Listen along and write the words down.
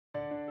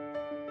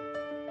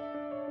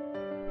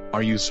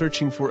Are you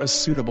searching for a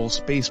suitable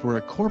space for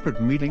a corporate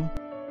meeting?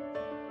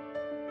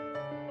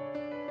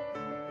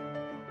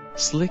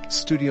 SLIC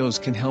Studios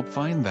can help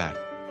find that.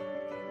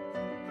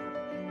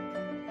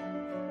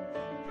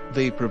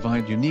 They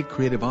provide unique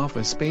creative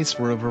office space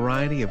for a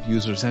variety of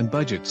users and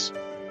budgets.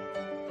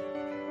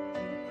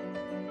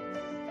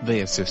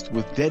 They assist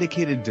with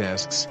dedicated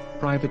desks,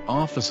 private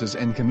offices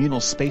and communal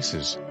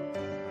spaces.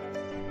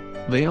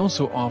 They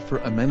also offer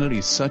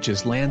amenities such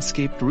as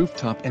landscaped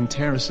rooftop and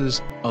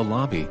terraces, a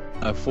lobby,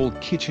 a full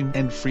kitchen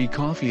and free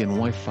coffee and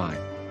Wi-Fi.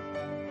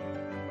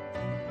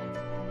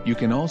 You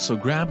can also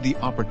grab the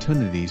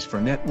opportunities for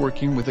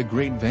networking with a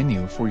great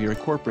venue for your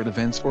corporate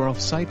events or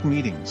off-site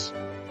meetings.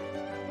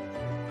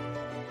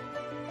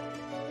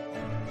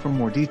 For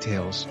more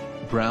details,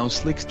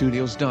 browse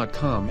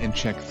slicstudios.com and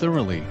check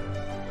thoroughly.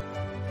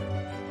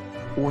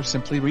 Or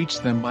simply reach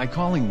them by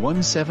calling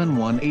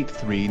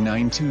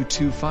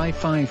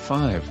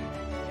 171-839-22555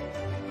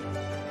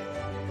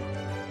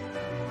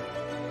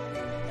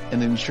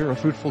 and ensure a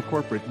fruitful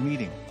corporate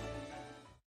meeting.